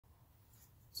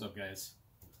What's up, guys?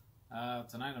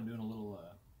 Tonight I'm doing a little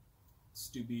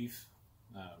stew beef,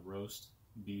 roast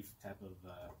beef type of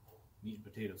meat and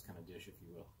potatoes kind of dish, if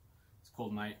you will. It's a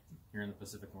cold night here in the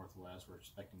Pacific Northwest. We're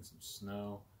expecting some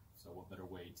snow, so what better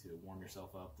way to warm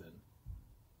yourself up than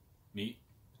meat,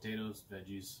 potatoes,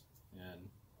 veggies, and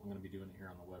I'm going to be doing it here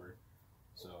on the Weber.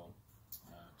 So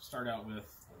to start out with,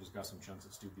 I just got some chunks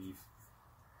of stew beef.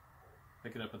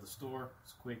 Pick it up at the store.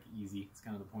 It's quick, easy. It's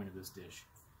kind of the point of this dish.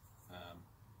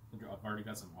 I've already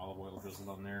got some olive oil drizzled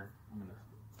on there. I'm going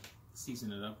to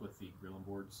season it up with the Grill and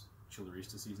Boards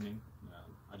Chillerista seasoning.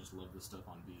 I just love this stuff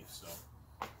on beef, so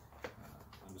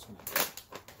I'm just going to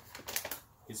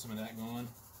get some of that going.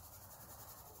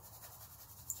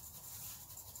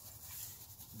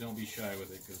 Don't be shy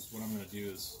with it, because what I'm going to do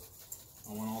is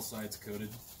I want all sides coated,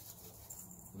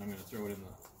 and I'm going to throw it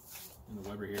in the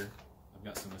Weber here. I've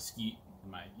got some mesquite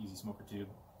in my Easy Smoker tube.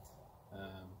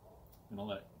 I'm going to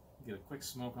let it get a quick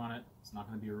smoke on it. It's not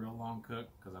going to be a real long cook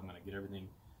because I'm going to get everything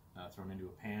thrown into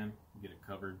a pan, get it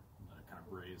covered, and let it kind of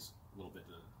braise a little bit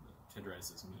to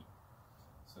tenderize this meat.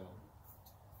 So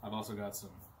I've also got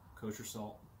some kosher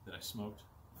salt that I smoked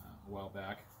a while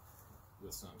back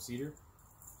with some cedar.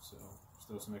 So just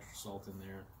throw some extra salt in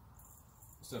there.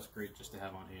 This stuff's great just to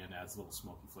have on hand, adds a little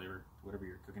smoky flavor to whatever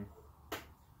you're cooking.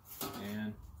 And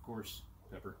of course,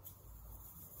 pepper.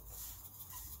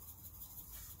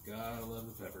 Gotta love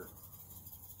the pepper.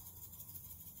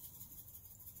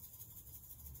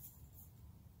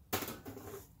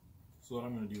 So what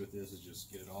I'm going to do with this is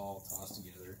just get it all tossed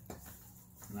together.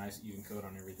 A nice even coat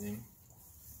on everything.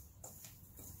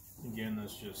 Again,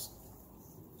 that's just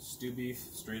stew beef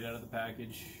straight out of the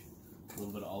package. A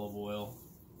little bit of olive oil,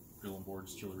 Grill and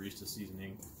Boards Chillerista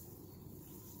seasoning,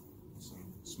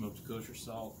 some smoked kosher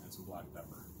salt, and some black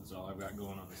pepper. That's all I've got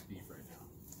going on this beef right now.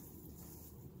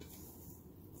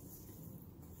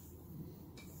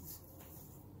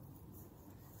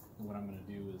 What I'm going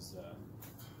to do is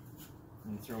I'm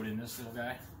going to throw it in this little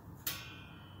guy,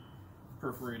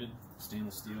 perforated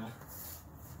stainless steel.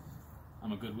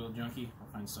 I'm a Goodwill junkie.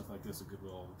 I find stuff like this at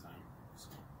Goodwill all the time. So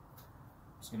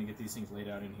I'm just going to get these things laid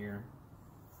out in here.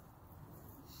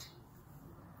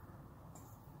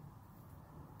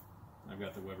 I've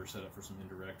got the Weber set up for some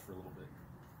indirect for a little bit,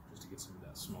 just to get some of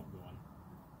that smoke going.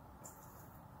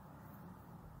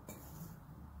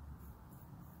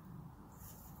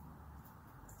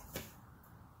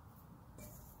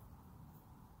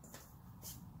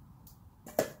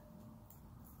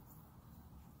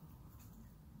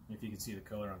 If you can see the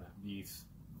color on that beef,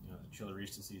 you know, the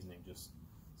Chillerista seasoning it's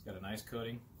got a nice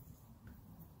coating.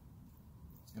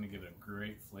 It's going to give it a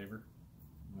great flavor.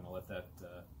 I'm going to let that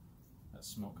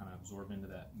smoke kind of absorb into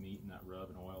that meat and that rub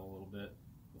and oil a little bit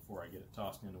before I get it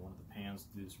tossed into one of the pans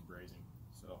to do some braising.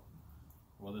 So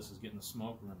while this is getting the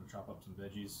smoke, we're going to chop up some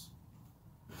veggies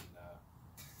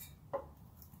and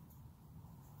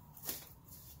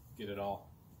get it all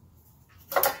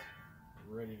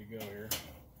ready to go here.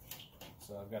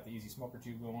 So I've got the Easy Smoker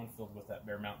tube going, filled with that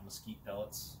Bear Mountain mesquite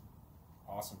pellets.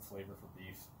 Awesome flavor for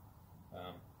beef.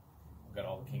 I've got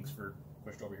all the Kingsford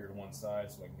pushed over here to one side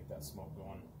so I can get that smoke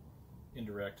going.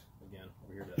 Indirect, again,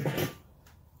 over here to that.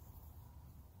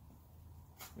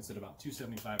 It's at about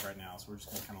 275 right now, so we're just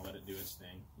going to kind of let it do its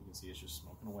thing. You can see it's just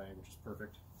smoking away, which is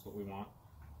perfect. That's what we want.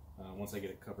 Once I get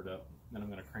it covered up, then I'm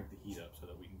going to crank the heat up so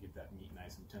that we can get that meat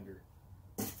nice and tender.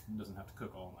 It doesn't have to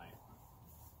cook all night.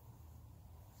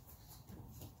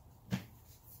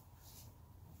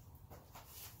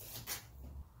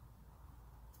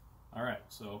 Alright,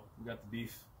 so we got the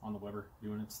beef on the Weber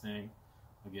doing its thing.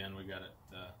 Again, we got it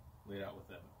laid out with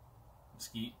that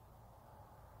mesquite,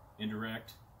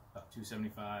 indirect, about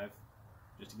 275,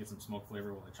 just to get some smoke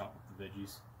flavor while I chop up the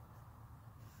veggies.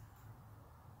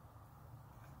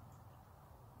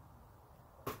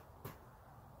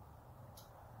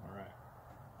 Alright,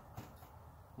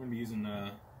 we're going to be using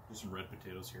just some red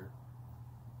potatoes here.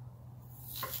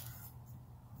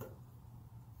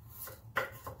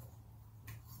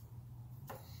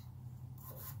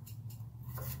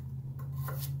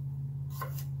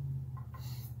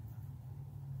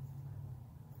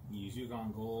 Use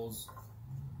Yukon Golds,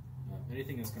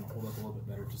 anything that's going to hold up a little bit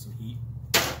better to some heat.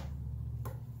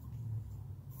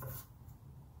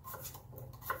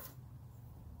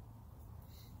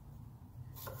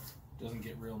 Doesn't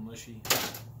get real mushy,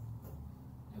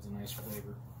 has a nice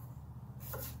flavor.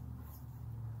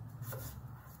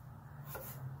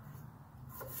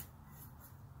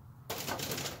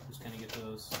 Just kind of get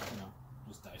those,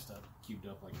 just diced up, cubed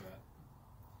up like that.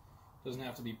 Doesn't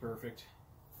have to be perfect.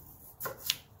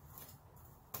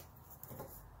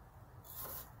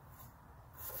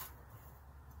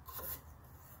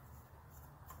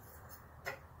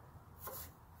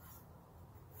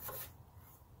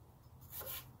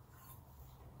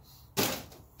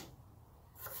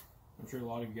 sure a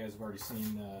lot of you guys have already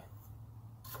seen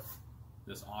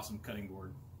this awesome cutting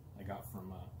board I got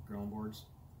from Grilling Boards.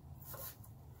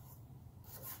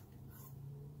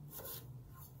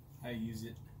 I use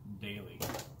it daily.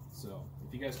 So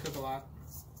if you guys cook a lot,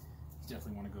 you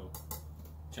definitely want to go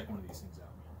check one of these things out,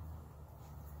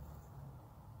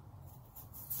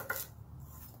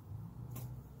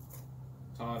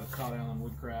 man. Todd Allen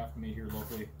Woodcraft, made here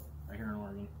locally, right here in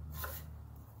Oregon.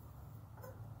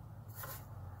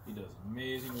 He does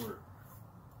amazing work.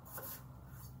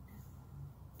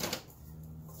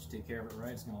 Just take care of it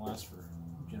right, it's going to last for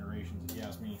generations, if you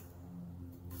ask me.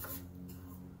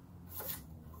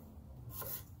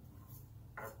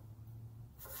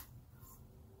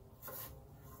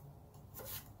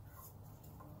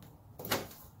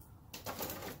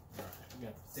 We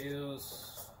got potatoes.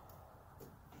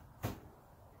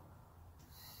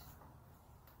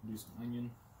 Do some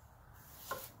onion.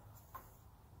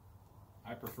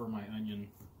 I prefer my onion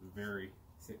very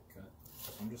thick cut,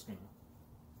 so I'm just going to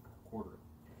quarter it.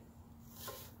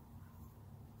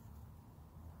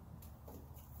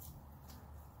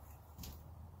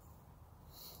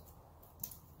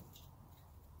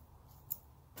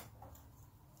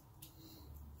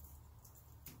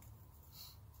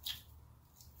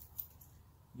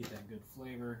 Get that good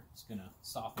flavor. It's going to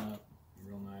soften up, be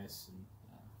real nice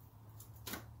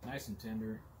and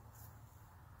tender.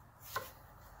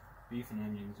 Beef and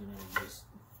onions, you know, you just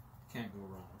can't go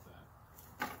wrong with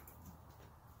that.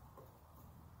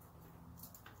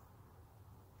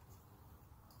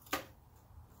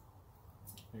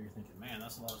 You're thinking, man,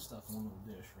 that's a lot of stuff in one little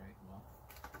dish, right? Well,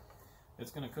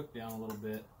 it's going to cook down a little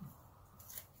bit.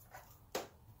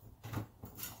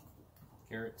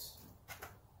 Carrots,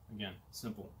 again,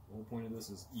 simple. The whole point of this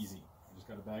is easy. You just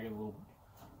got a bag of little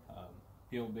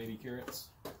peeled baby carrots.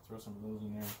 Throw some of those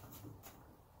in there.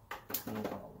 No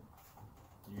problem.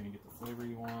 You're going to get the flavor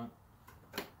you want.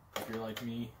 If you're like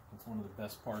me, it's one of the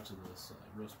best parts of this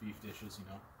roast beef dishes, you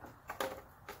know.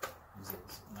 These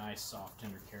nice, soft,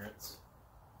 tender carrots.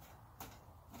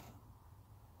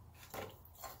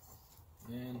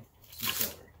 And some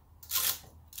celery.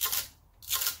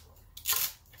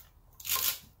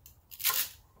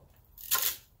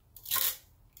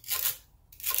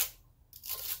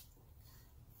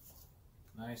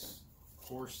 Nice,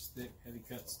 coarse, thick, heavy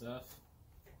cut stuff.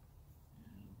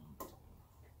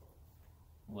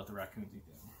 We'll let the raccoons eat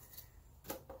that.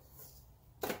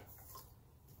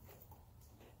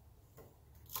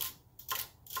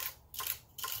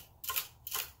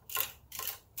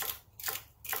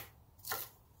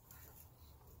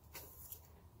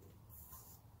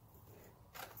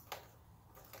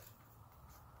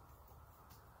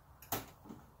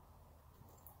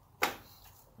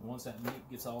 And once that meat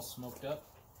gets all smoked up,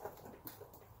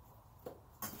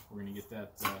 we're going to get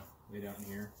that laid out in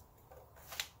here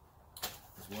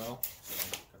as well.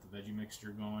 So got the veggie mixture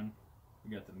going.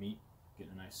 We got the meat,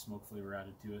 getting a nice smoke flavor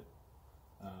added to it.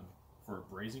 For a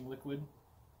braising liquid,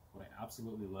 what I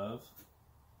absolutely love,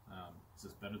 this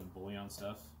is better than bouillon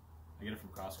stuff. I get it from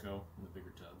Costco in the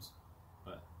bigger tubs,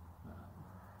 but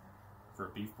for a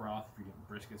beef broth, if you're getting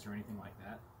briskets or anything like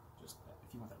that, just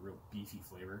if you want that real beefy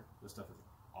flavor, this stuff is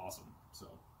awesome. So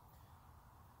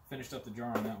finished up the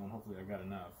jar on that one. Hopefully I've got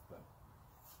enough, but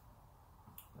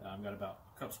I've got about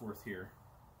a cup's worth here.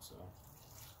 So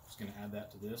just going to add that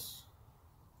to this.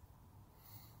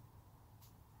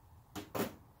 And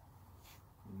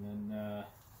then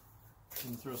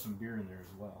can throw some beer in there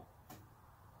as well.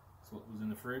 That's what was in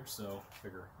the fridge, so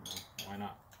figure, you know, why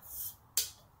not?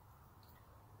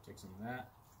 Take some of that,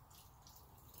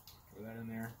 throw that in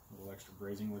there, a little extra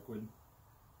braising liquid,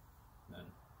 and then,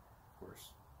 of course,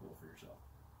 a little for yourself.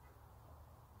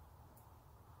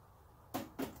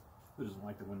 Who doesn't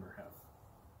like the Winmer Hef?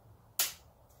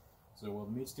 So while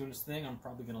the meat's doing its thing, I'm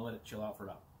probably going to let it chill out for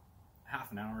about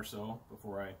half an hour or so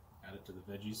before I add it to the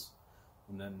veggies.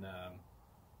 And then I'm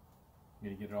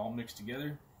going to get it all mixed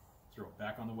together, throw it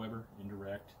back on the Weber,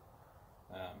 indirect.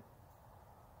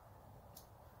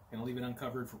 Going to leave it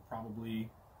uncovered for probably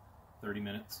 30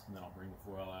 minutes, and then I'll bring the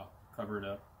foil out, cover it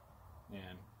up,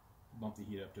 and bump the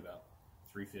heat up to about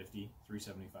 350,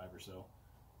 375 or so.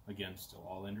 Again, still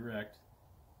all indirect.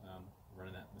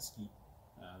 Running that mesquite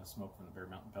smoke from the Bear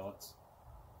Mountain pellets.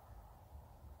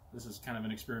 This is kind of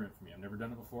an experiment for me. I've never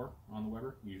done it before on the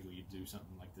Weber. Usually you do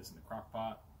something like this in the crock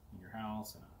pot in your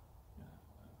house, in a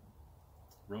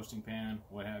roasting pan,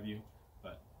 what have you.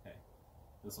 But hey,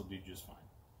 this will do just fine.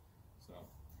 So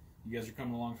you guys are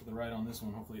coming along for the ride on this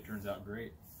one. Hopefully it turns out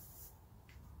great.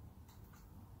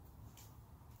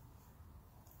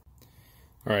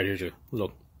 All right, here's a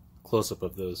little close-up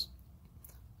of those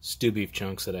stew beef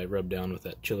chunks that I rubbed down with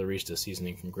that Chillerista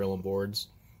seasoning from Grillin' Boards.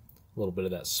 A little bit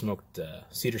of that smoked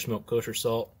cedar smoked kosher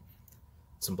salt,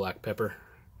 some black pepper.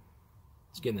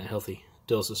 It's getting that healthy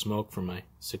dose of smoke from my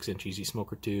 6-inch easy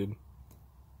smoker tube.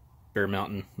 Bear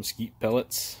Mountain mesquite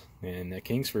pellets, and that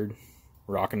Kingsford,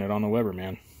 rocking it on the Weber,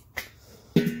 man.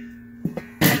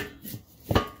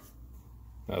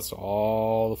 That's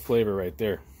all the flavor right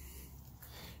there.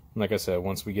 Like I said,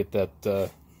 once we get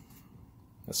that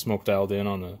smoke dialed in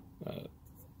on the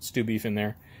stew beef in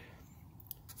there,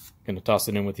 gonna toss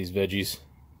it in with these veggies,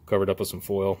 covered up with some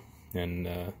foil, and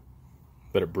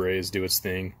let it braise, do its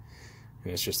thing.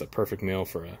 And it's just a perfect meal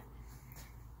for a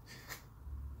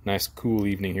nice cool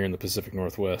evening here in the Pacific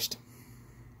Northwest.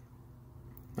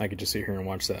 I could just sit here and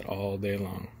watch that all day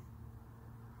long.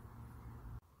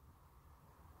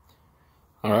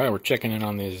 Alright, we're checking in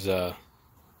on these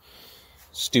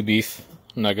stew beef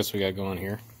nuggets we got going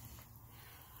here.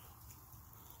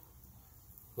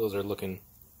 Those are looking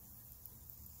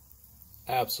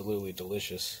absolutely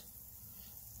delicious.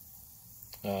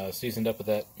 Seasoned up with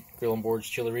that Grillin' Boards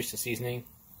Chillerista seasoning,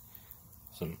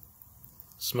 some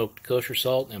smoked kosher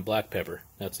salt, and black pepper.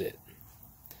 That's it.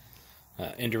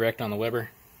 Indirect on the Weber.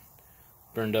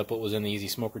 Burned up what was in the easy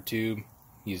smoker tube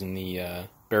using the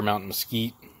Bear Mountain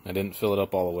mesquite. I didn't fill it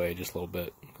up all the way, just a little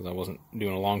bit, because I wasn't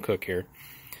doing a long cook here.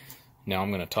 Now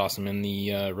I'm going to toss them in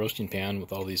the roasting pan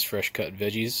with all these fresh cut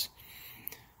veggies.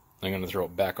 I'm going to throw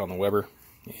it back on the Weber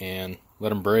and let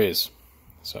them braise.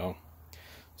 So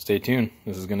stay tuned.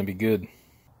 This is going to be good.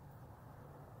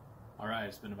 Alright,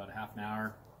 it's been about a half an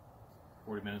hour,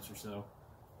 40 minutes or so.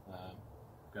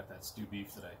 Got that stew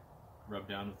beef that I rubbed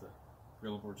down with the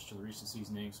Grillin' Boards Chillerista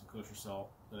seasoning, some kosher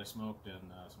salt that I smoked, and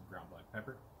some ground black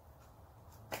pepper.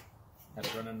 Had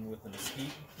it running with the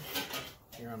mesquite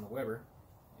here on the Weber,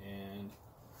 and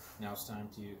now it's time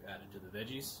to add it to the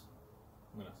veggies.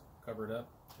 I'm going to cover it up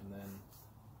and then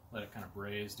let it kind of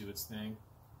braise, do its thing.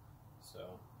 So,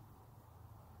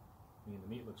 I mean, the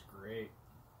meat looks great,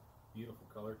 beautiful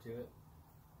color to it.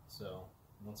 So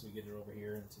once we get it over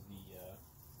here into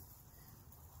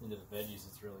the veggies,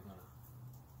 it's really going to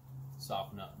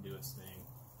soften up and do its thing.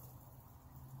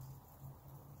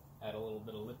 Add a little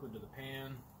bit of liquid to the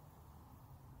pan.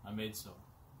 I made some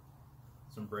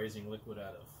braising liquid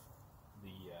out of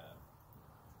the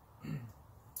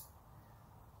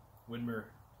Widmer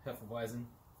Hefeweizen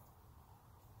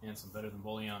and some Better Than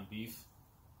Bouillon beef.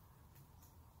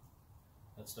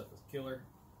 That stuff is killer.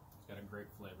 It's got a great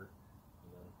flavor.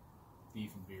 And then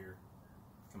beef and beer.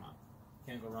 Come on.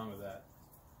 Can't go wrong with that.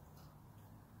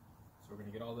 So we're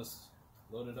going to get all this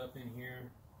loaded up in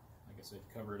here. Like I said,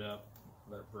 cover it up,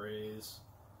 let it braise.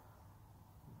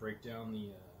 Break down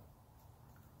the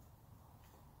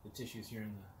tissues here in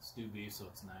the stew beef so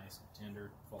it's nice and tender,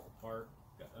 fall apart.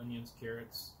 Got onions,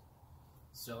 carrots,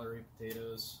 celery,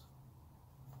 potatoes,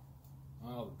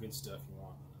 all the good stuff you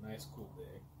want on a nice cool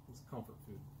day. It's comfort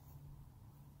food.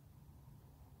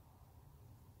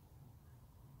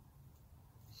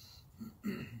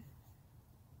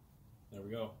 There we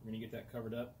go. We're going to get that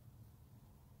covered up,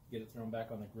 get it thrown back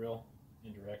on the grill,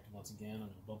 indirect once again. I'm going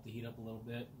to bump the heat up a little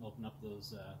bit, open up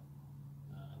those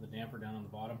the damper down on the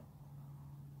bottom,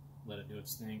 let it do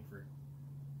its thing for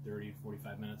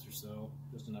 30-45 minutes or so,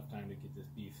 just enough time to get this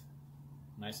beef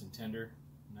nice and tender,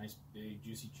 nice big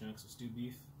juicy chunks of stew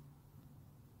beef.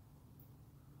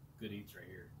 Good eats right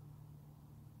here.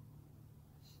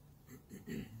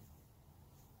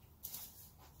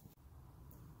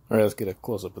 Alright, let's get a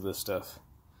close-up of this stuff.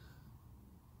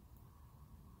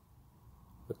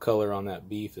 The color on that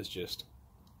beef is just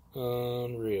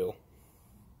unreal.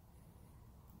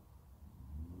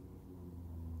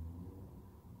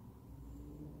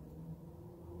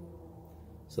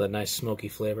 So that nice smoky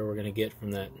flavor we're going to get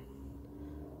from that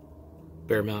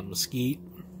Bear Mountain mesquite,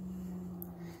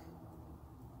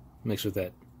 mixed with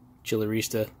that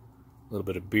Chillerista, a little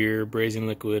bit of beer, braising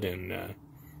liquid, and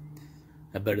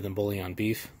a Better Than Bouillon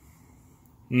beef.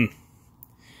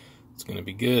 It's going to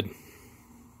be good.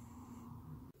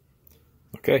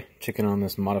 Okay, chicken on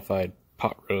this modified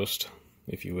pot roast,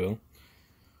 if you will.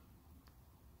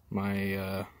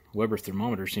 My Weber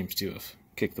thermometer seems to have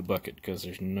kicked the bucket because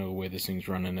there's no way this thing's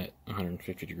running at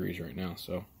 150 degrees right now,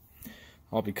 so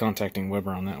I'll be contacting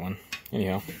Weber on that one.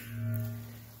 Anyhow,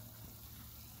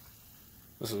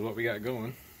 this is what we got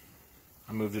going.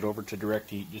 I moved it over to direct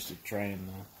heat just to try and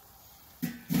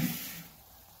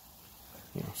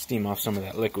steam off some of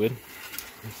that liquid.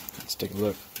 Let's take a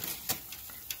look.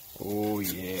 Oh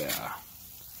yeah.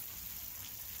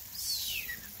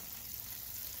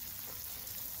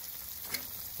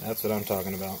 That's what I'm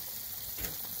talking about.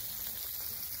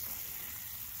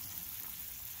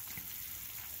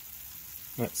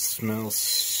 That smells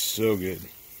so good.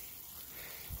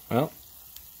 Well,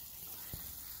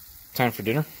 time for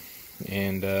dinner,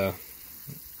 and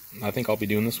I think I'll be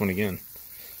doing this one again.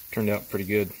 Turned out pretty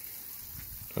good.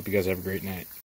 Hope you guys have a great night.